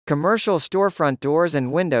Commercial storefront doors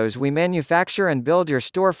and windows. We manufacture and build your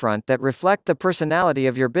storefront that reflect the personality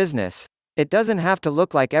of your business. It doesn't have to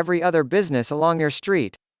look like every other business along your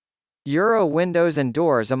street. Euro Windows and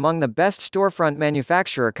Doors, among the best storefront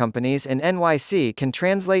manufacturer companies in NYC, can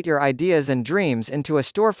translate your ideas and dreams into a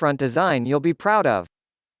storefront design you'll be proud of.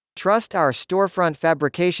 Trust our storefront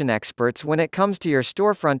fabrication experts when it comes to your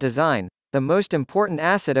storefront design, the most important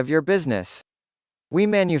asset of your business. We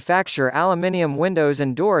manufacture aluminium windows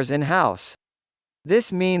and doors in-house. This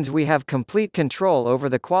means we have complete control over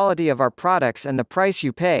the quality of our products and the price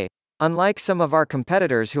you pay, unlike some of our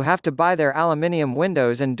competitors who have to buy their aluminium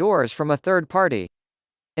windows and doors from a third party.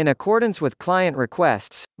 In accordance with client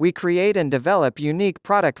requests, we create and develop unique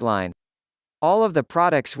product line. All of the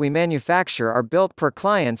products we manufacture are built per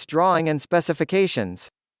client's drawing and specifications.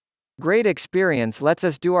 Great experience lets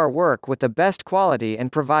us do our work with the best quality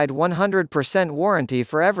and provide 100% warranty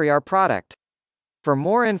for every our product. For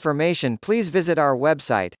more information, please visit our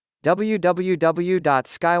website,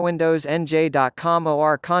 www.skywindowsnj.com,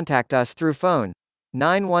 or contact us through phone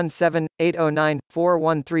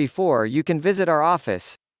 917-809-4134. You can visit our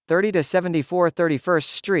office, 30 to 74 31st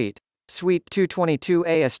Street, Suite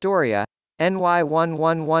 222A, Astoria, NY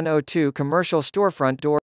 11102. Commercial storefront door.